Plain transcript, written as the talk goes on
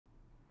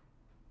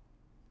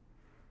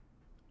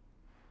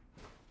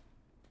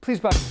Please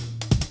buy.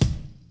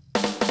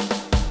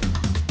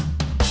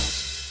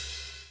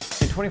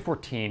 In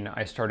 2014,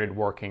 I started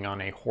working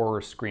on a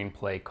horror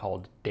screenplay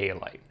called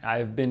Daylight.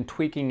 I've been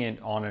tweaking it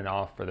on and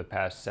off for the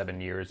past 7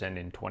 years, and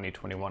in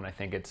 2021, I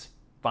think it's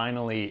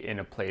finally in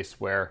a place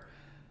where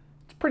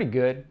it's pretty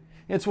good.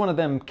 It's one of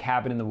them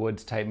cabin in the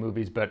woods type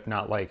movies, but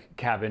not like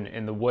cabin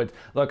in the woods.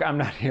 Look, I'm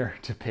not here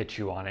to pitch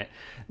you on it.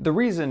 The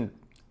reason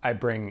I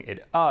bring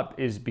it up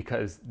is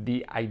because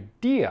the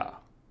idea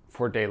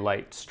for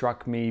Daylight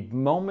struck me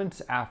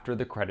moments after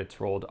the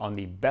credits rolled on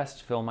the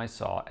best film I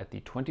saw at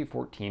the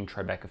 2014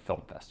 Tribeca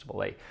Film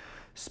Festival, a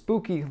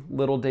spooky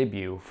little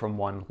debut from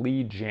one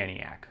Lee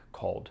Janiak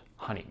called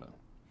Honeymoon.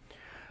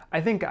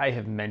 I think I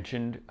have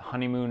mentioned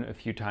Honeymoon a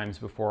few times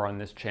before on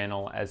this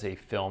channel as a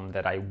film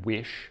that I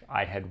wish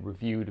I had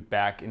reviewed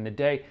back in the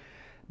day,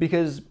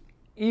 because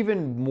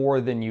even more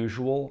than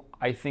usual,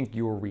 I think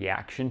your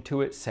reaction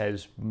to it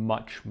says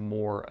much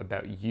more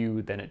about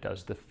you than it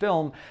does the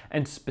film,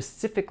 and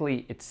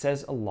specifically, it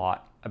says a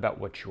lot about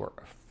what you're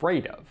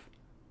afraid of,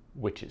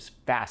 which is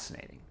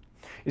fascinating.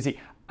 You see,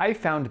 I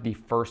found the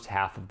first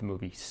half of the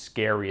movie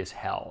scary as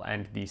hell,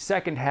 and the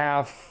second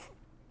half,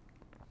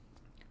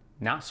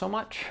 not so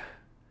much.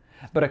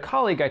 But a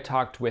colleague I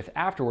talked with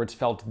afterwards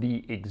felt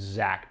the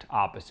exact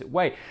opposite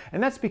way,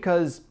 and that's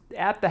because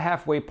at the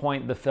halfway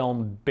point, the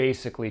film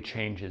basically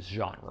changes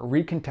genre,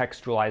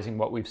 recontextualizing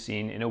what we've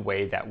seen in a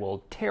way that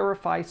will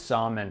terrify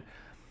some and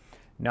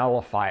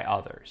nullify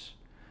others.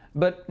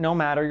 But no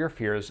matter your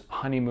fears,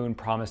 Honeymoon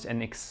promised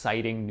an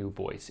exciting new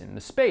voice in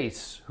the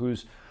space,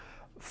 whose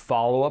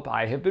follow-up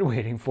I have been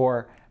waiting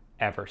for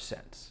ever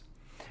since.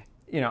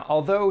 You know,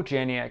 although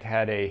Janiak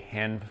had a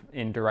hand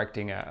in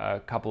directing a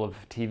couple of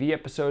TV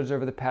episodes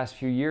over the past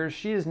few years,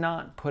 she has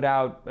not put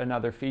out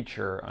another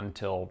feature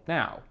until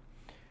now.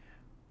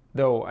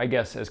 Though, I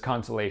guess as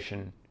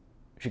consolation,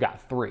 she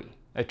got 3.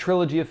 A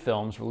trilogy of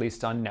films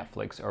released on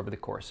Netflix over the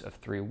course of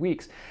 3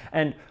 weeks.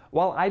 And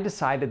while I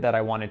decided that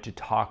I wanted to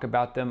talk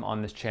about them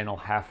on this channel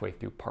halfway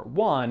through part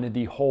 1,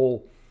 the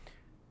whole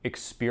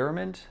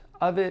experiment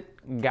of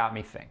it got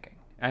me thinking.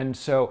 And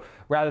so,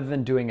 rather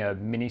than doing a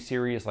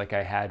mini-series like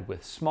I had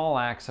with Small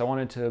Axe, I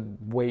wanted to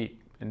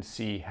wait and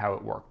see how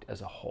it worked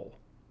as a whole.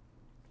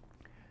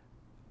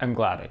 I'm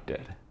glad I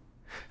did.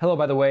 Hello,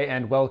 by the way,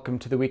 and welcome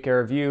to the Week I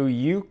Review.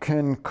 You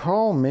can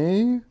call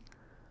me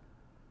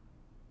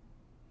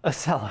a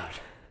sellout.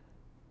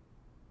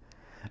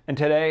 And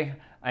today,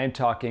 I am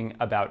talking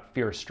about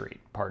Fear Street,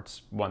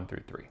 parts 1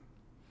 through 3.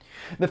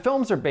 The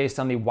films are based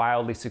on the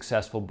wildly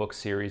successful book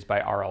series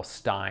by R.L.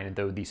 Stine,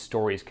 though the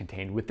stories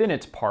contained within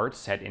its parts,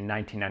 set in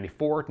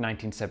 1994,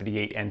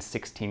 1978, and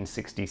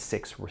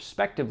 1666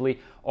 respectively,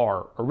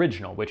 are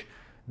original, which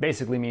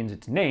basically means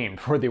it's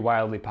named for the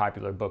wildly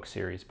popular book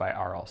series by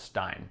R.L.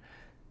 Stine.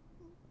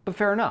 But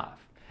fair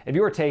enough. If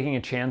you were taking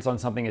a chance on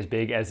something as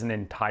big as an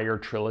entire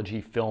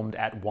trilogy filmed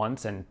at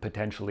once and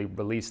potentially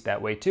released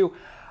that way too,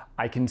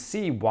 I can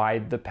see why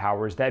the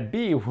powers that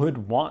be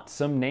would want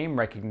some name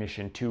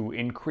recognition to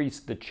increase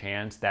the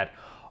chance that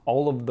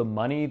all of the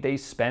money they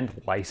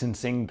spent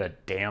licensing the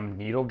damn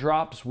needle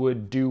drops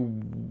would do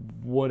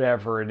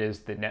whatever it is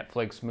that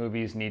Netflix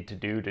movies need to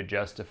do to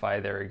justify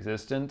their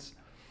existence.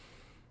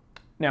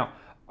 Now,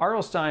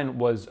 R.L. Stine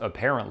was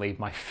apparently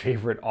my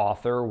favorite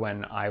author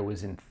when I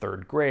was in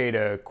 3rd grade,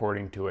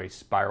 according to a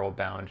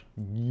spiral-bound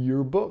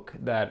yearbook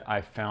that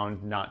I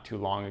found not too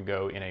long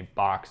ago in a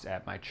box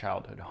at my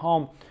childhood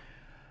home.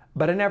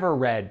 But I never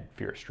read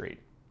Fear Street.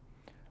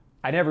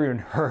 I never even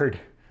heard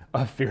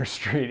of Fear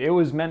Street. It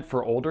was meant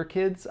for older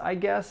kids, I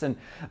guess, and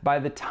by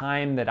the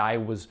time that I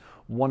was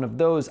one of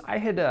those, I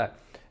had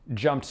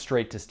jumped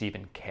straight to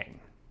Stephen King.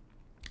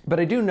 But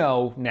I do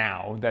know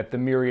now that the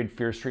myriad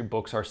Fear Street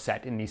books are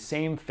set in the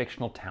same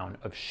fictional town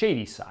of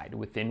Shadyside,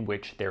 within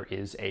which there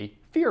is a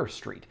Fear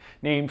Street,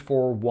 named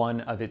for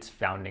one of its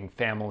founding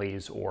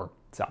families or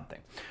something.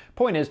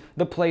 Point is,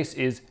 the place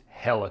is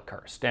hella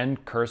cursed,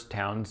 and cursed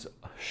towns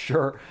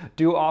sure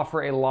do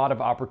offer a lot of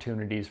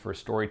opportunities for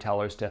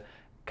storytellers to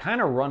kind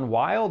of run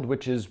wild,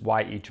 which is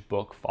why each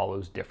book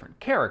follows different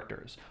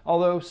characters.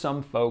 Although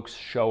some folks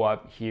show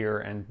up here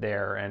and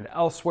there and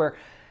elsewhere,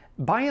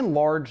 by and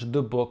large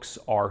the books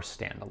are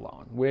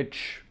standalone,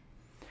 which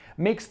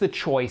makes the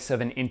choice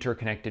of an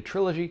interconnected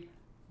trilogy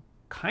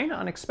kind of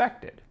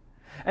unexpected.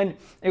 And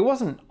it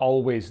wasn't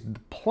always the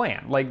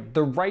plan. Like,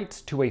 the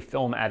rights to a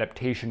film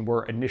adaptation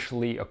were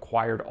initially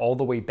acquired all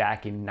the way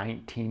back in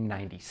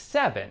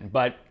 1997,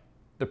 but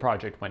the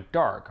project went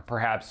dark,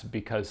 perhaps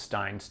because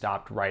Stine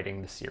stopped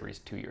writing the series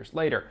 2 years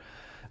later.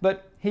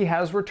 But he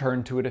has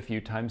returned to it a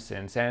few times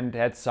since, and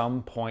at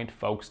some point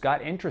folks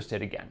got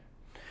interested again.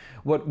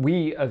 What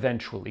we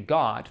eventually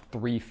got,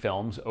 3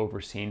 films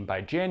overseen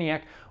by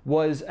Janiak,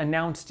 was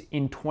announced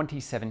in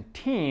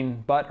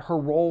 2017, but her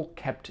role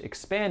kept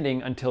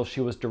expanding until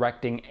she was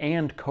directing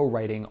and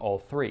co-writing all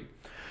 3.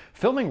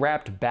 Filming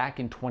wrapped back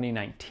in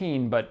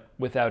 2019, but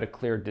without a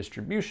clear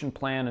distribution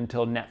plan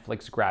until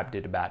Netflix grabbed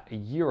it about a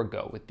year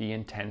ago with the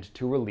intent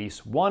to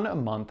release 1 a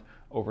month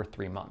over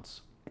 3 months.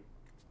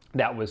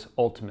 That was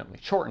ultimately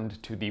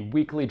shortened to the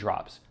weekly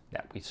drops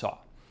that we saw.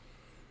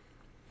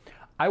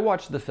 I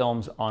watched the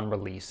films on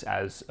release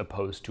as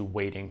opposed to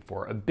waiting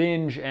for a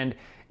binge, and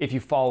if you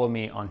follow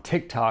me on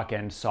TikTok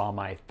and saw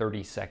my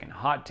 30-second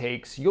hot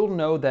takes, you'll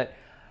know that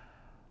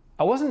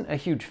I wasn't a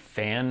huge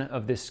fan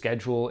of this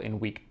schedule in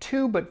week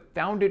 2, but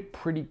found it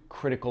pretty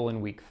critical in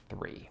week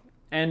 3.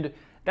 And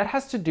that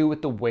has to do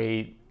with the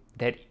way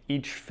that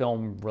each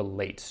film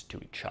relates to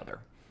each other.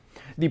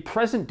 The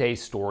present-day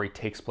story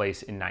takes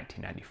place in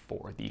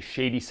 1994. The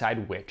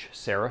Shadyside witch,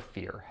 Sarah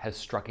Fier, has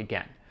struck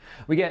again.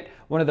 We get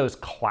one of those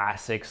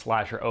classic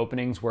slasher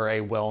openings where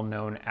a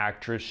well-known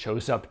actress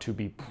shows up to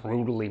be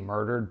brutally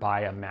murdered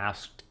by a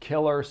masked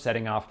killer,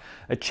 setting off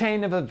a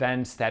chain of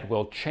events that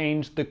will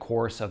change the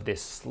course of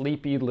this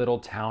sleepy little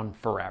town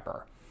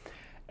forever.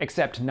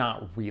 Except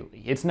not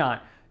really. It's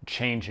not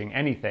changing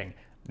anything.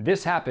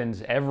 This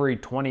happens every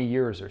 20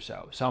 years or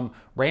so. Some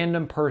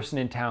random person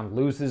in town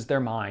loses their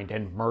mind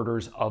and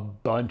murders a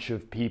bunch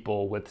of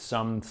people with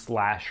some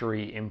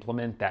slashery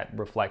implement that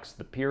reflects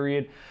the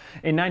period.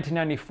 In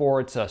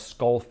 1994, it's a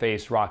skull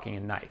face rocking a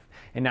knife.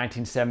 In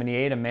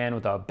 1978, a man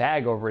with a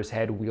bag over his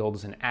head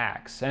wields an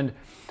axe. And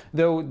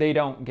though they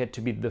don't get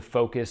to be the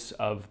focus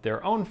of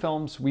their own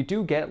films, we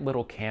do get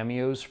little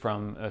cameos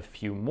from a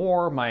few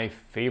more, my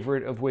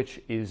favorite of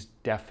which is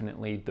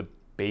definitely the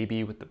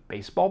baby with the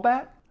baseball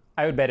bat.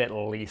 I would bet at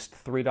least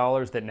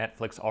 $3 that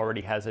Netflix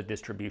already has a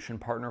distribution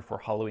partner for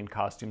Halloween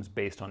costumes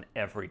based on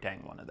every dang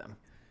one of them.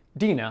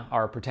 Dina,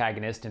 our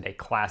protagonist and a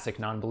classic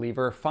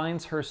non-believer,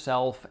 finds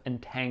herself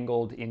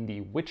entangled in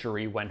the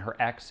witchery when her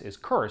ex is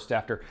cursed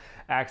after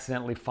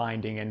accidentally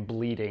finding and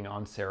bleeding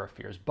on Sarah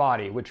Fier's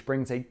body, which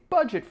brings a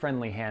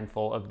budget-friendly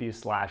handful of these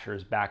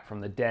slashers back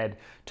from the dead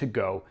to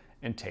go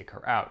and take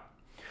her out.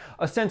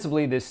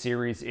 Ostensibly, this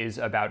series is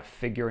about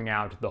figuring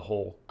out the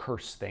whole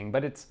curse thing,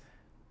 but it's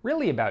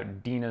really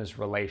about Dina's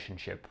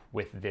relationship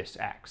with this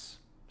ex,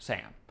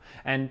 Sam.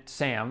 And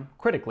Sam,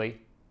 critically,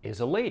 is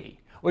a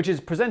lady, which is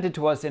presented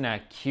to us in a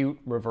cute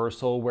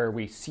reversal where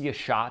we see a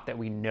shot that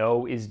we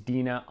know is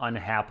Dina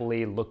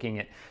unhappily looking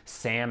at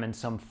Sam and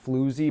some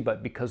floozy,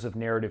 but because of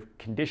narrative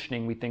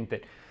conditioning, we think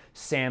that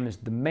Sam is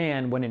the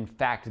man when in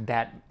fact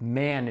that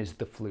man is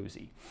the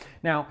floozy.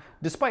 Now,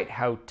 despite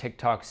how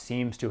TikTok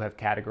seems to have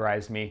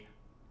categorized me,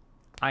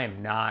 I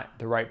am not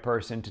the right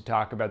person to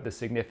talk about the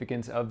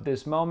significance of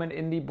this moment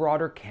in the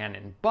broader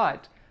canon,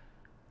 but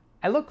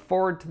I look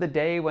forward to the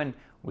day when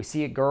we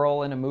see a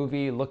girl in a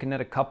movie looking at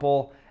a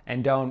couple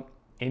and don't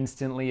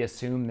instantly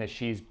assume that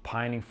she's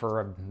pining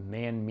for a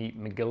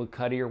man-meat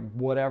McGillicuddy or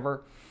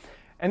whatever.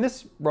 And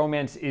this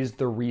romance is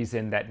the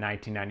reason that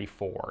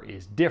 1994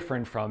 is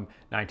different from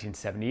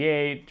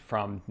 1978,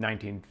 from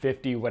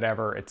 1950,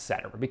 whatever,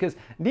 etc. Because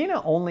Dina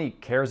only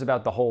cares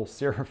about the whole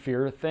Sarah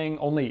Fier thing,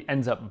 only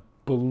ends up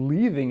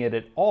believing it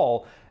at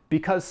all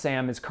because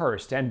Sam is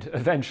cursed, and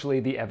eventually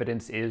the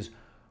evidence is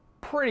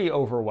pretty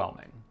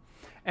overwhelming.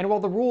 And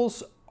while the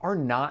rules are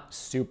not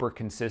super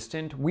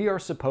consistent, we are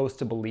supposed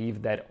to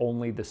believe that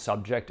only the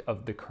subject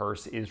of the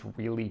curse is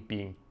really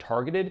being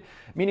targeted,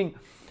 meaning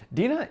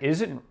Dina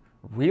isn't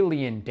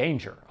really in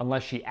danger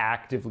unless she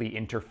actively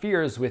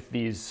interferes with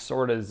these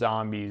sort of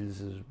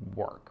zombies'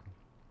 work.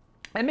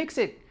 It makes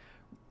it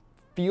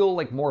feel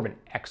like more of an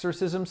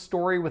exorcism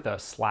story with a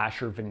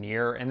slasher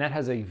veneer, and that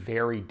has a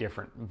very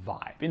different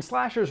vibe. In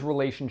slashers,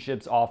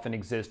 relationships often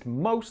exist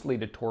mostly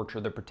to torture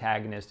the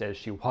protagonist as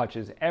she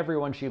watches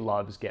everyone she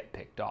loves get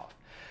picked off.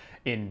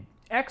 In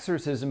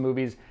exorcism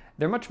movies,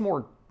 they're much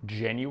more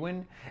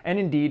genuine, and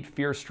indeed,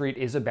 Fear Street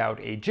is about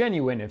a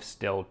genuine, if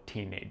still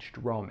teenaged,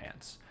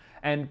 romance.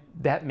 And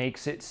that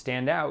makes it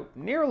stand out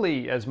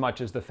nearly as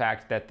much as the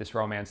fact that this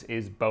romance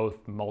is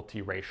both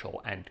multiracial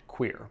and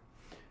queer.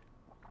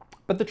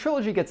 But the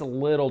trilogy gets a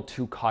little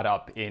too caught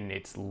up in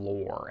its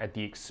lore at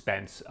the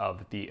expense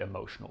of the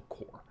emotional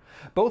core.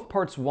 Both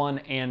parts 1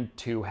 and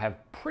 2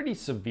 have pretty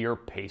severe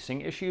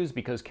pacing issues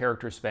because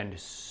characters spend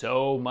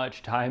so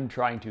much time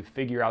trying to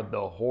figure out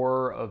the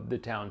horror of the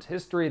town's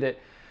history that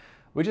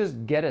we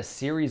just get a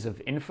series of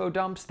info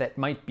dumps that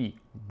might be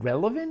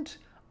relevant,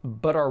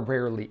 but are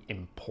rarely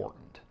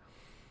important.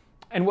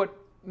 And what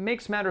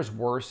makes matters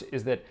worse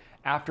is that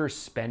after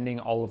spending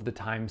all of the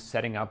time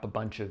setting up a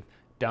bunch of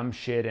dumb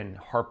shit and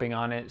harping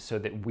on it so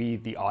that we,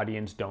 the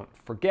audience, don't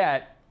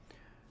forget,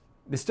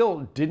 they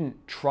still didn't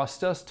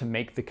trust us to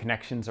make the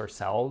connections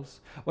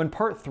ourselves. When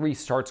part 3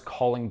 starts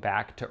calling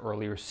back to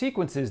earlier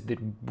sequences that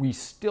we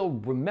still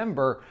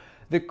remember,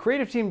 the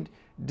creative team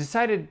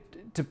decided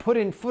to put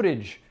in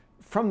footage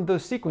from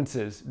those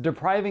sequences,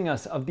 depriving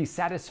us of the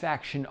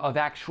satisfaction of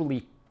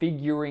actually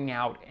figuring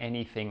out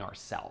anything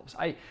ourselves.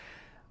 I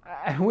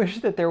wish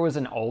that there was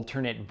an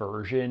alternate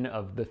version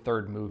of the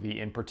third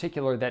movie in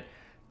particular that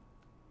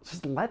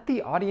just let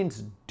the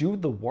audience do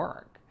the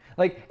work.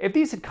 Like, if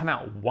these had come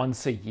out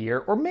once a year,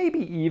 or maybe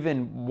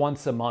even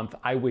once a month,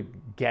 I would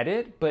get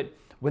it, but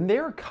when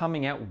they're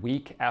coming out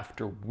week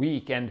after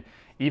week, and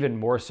even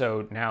more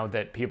so now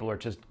that people are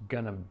just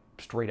gonna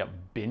straight up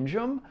binge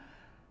them,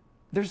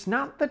 there's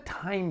not the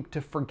time to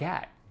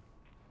forget.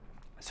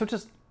 So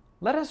just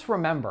let us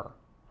remember,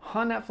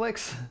 huh,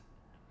 Netflix?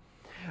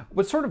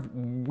 What's sort of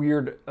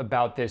weird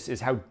about this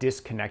is how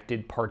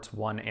disconnected parts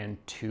 1 and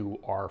 2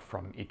 are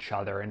from each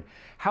other, and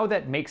how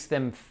that makes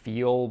them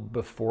feel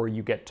before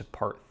you get to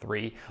part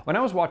 3. When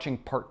I was watching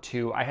part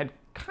 2, I had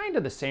kind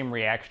of the same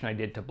reaction I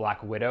did to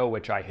Black Widow,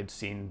 which I had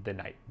seen the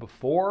night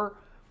before.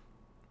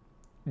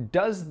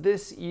 Does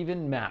this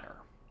even matter?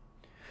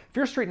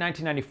 Fear Street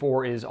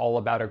 1994 is all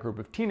about a group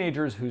of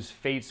teenagers whose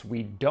fates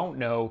we don't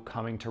know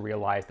coming to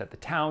realize that the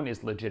town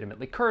is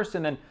legitimately cursed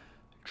and then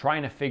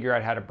trying to figure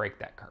out how to break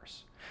that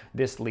curse.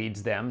 This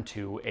leads them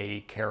to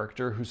a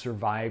character who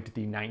survived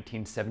the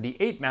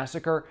 1978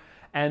 massacre,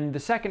 and the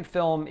second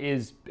film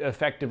is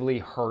effectively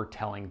her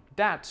telling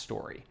that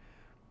story,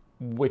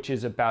 which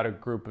is about a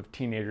group of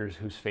teenagers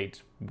whose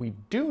fates we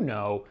do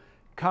know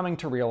coming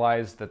to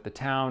realize that the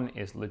town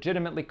is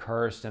legitimately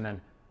cursed and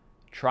then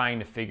trying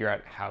to figure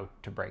out how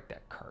to break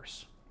that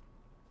curse.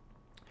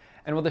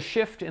 And while the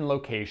shift in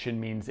location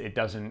means it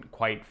doesn't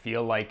quite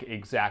feel like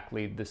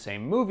exactly the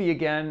same movie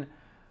again,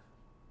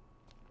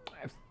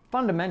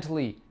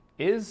 fundamentally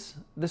is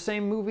the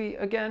same movie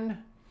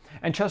again.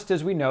 And just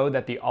as we know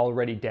that the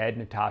already dead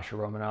Natasha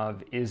Romanoff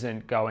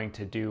isn't going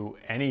to do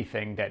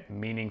anything that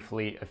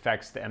meaningfully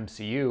affects the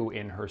MCU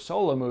in her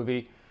solo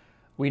movie,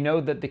 we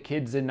know that the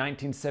kids in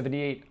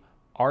 1978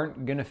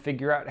 aren't going to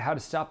figure out how to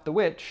stop the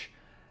witch,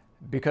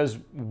 because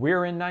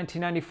we're in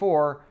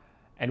 1994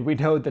 and we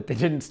know that they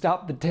didn't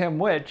stop the damn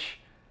witch,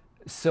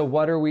 so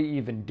what are we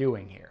even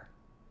doing here?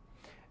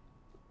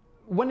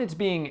 When it's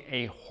being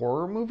a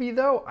horror movie,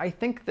 though, I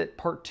think that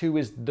part 2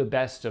 is the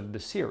best of the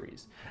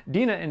series.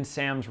 Dina and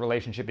Sam's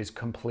relationship is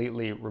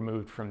completely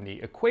removed from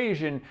the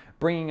equation,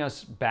 bringing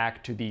us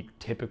back to the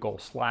typical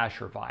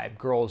slasher vibe,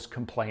 girls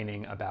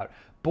complaining about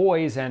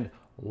boys and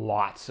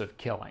lots of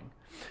killing.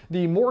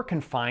 The more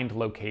confined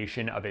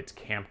location of its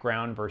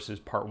campground versus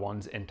part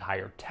 1's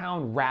entire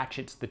town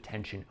ratchets the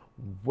tension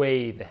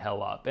way the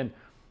hell up. And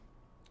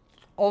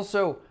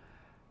also,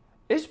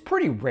 it's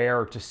pretty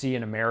rare to see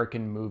an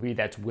American movie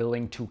that's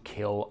willing to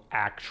kill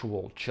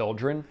actual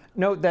children.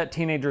 Note that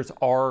teenagers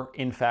are,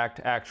 in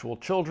fact, actual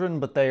children,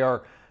 but they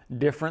are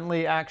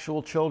differently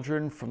actual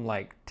children from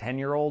like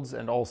 10-year-olds,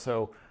 and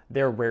also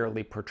they're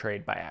rarely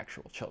portrayed by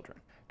actual children.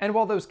 And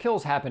while those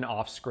kills happen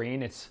off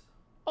screen, it's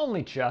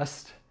only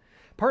just.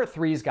 Part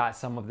 3's got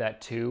some of that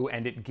too,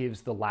 and it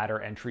gives the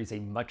latter entries a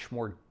much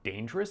more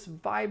dangerous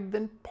vibe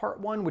than part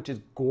 1, which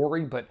is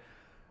gory but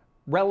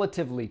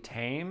relatively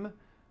tame.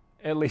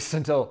 At least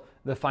until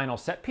the final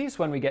set piece,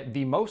 when we get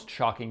the most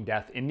shocking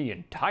death in the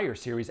entire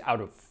series out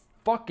of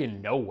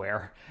fucking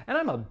nowhere. And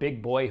I'm a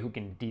big boy who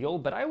can deal,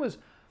 but I was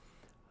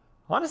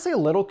honestly a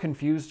little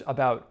confused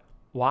about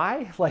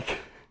why. Like,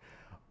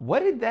 what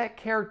did that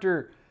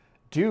character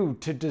do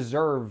to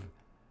deserve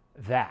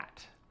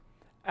that?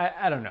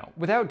 I don't know.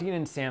 Without Dean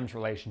and Sam's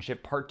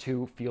relationship, part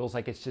 2 feels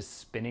like it's just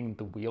spinning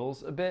the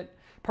wheels a bit.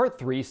 Part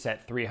 3,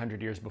 set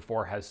 300 years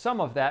before, has some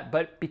of that,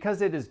 but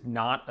because it is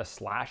not a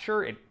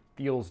slasher, it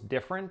feels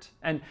different.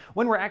 And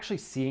when we're actually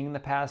seeing the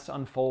past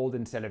unfold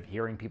instead of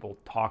hearing people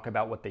talk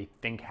about what they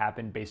think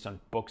happened based on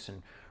books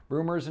and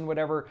rumors and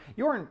whatever,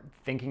 you aren't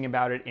thinking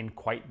about it in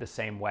quite the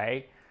same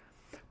way.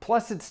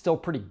 Plus, it's still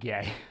pretty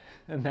gay,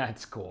 and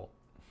that's cool.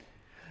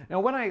 Now,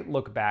 when I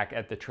look back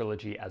at the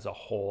trilogy as a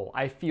whole,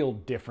 I feel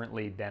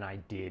differently than I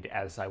did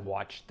as I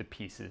watched the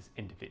pieces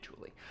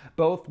individually.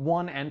 Both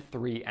 1 and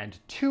 3 and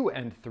 2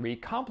 and 3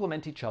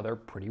 complement each other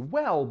pretty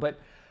well, but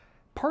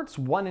parts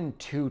 1 and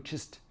 2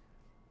 just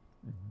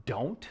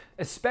don't,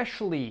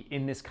 especially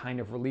in this kind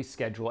of release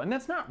schedule. And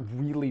that's not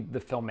really the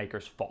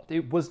filmmaker's fault.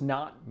 It was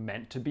not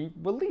meant to be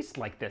released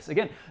like this.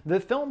 Again, the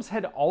films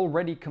had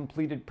already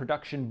completed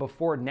production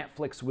before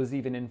Netflix was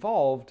even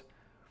involved,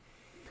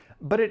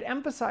 but it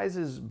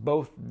emphasizes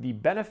both the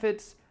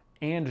benefits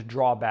and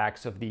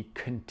drawbacks of the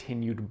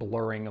continued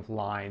blurring of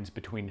lines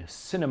between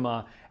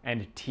cinema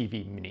and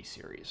TV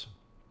miniseries.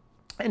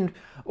 And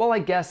while I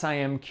guess I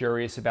am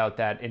curious about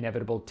that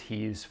inevitable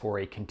tease for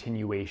a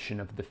continuation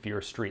of the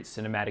Fear Street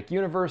cinematic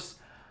universe,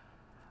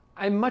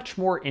 I'm much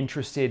more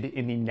interested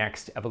in the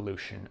next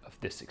evolution of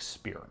this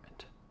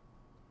experiment.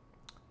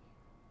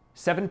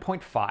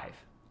 7.5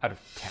 out of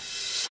 10.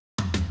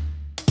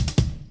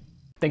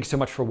 Thanks so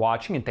much for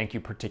watching, and thank you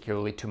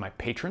particularly to my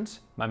patrons,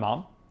 my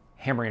mom,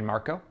 Hammer and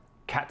Marco,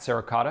 Kat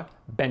Saracotta,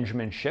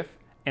 Benjamin Schiff,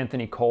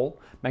 Anthony Cole,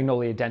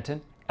 Magnolia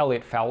Denton,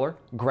 Elliot Fowler,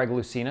 Greg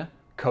Lucina,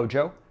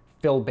 Kojo,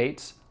 Phil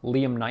Bates,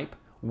 Liam Knipe,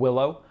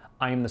 Willow,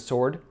 I Am the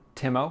Sword,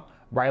 Timo,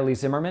 Riley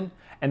Zimmerman,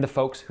 and the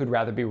folks who'd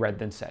rather be read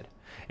than said.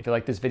 If you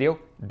like this video,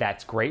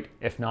 that's great.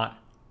 If not,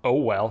 oh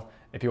well.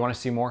 If you want to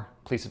see more,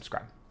 please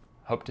subscribe.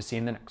 Hope to see you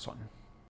in the next one.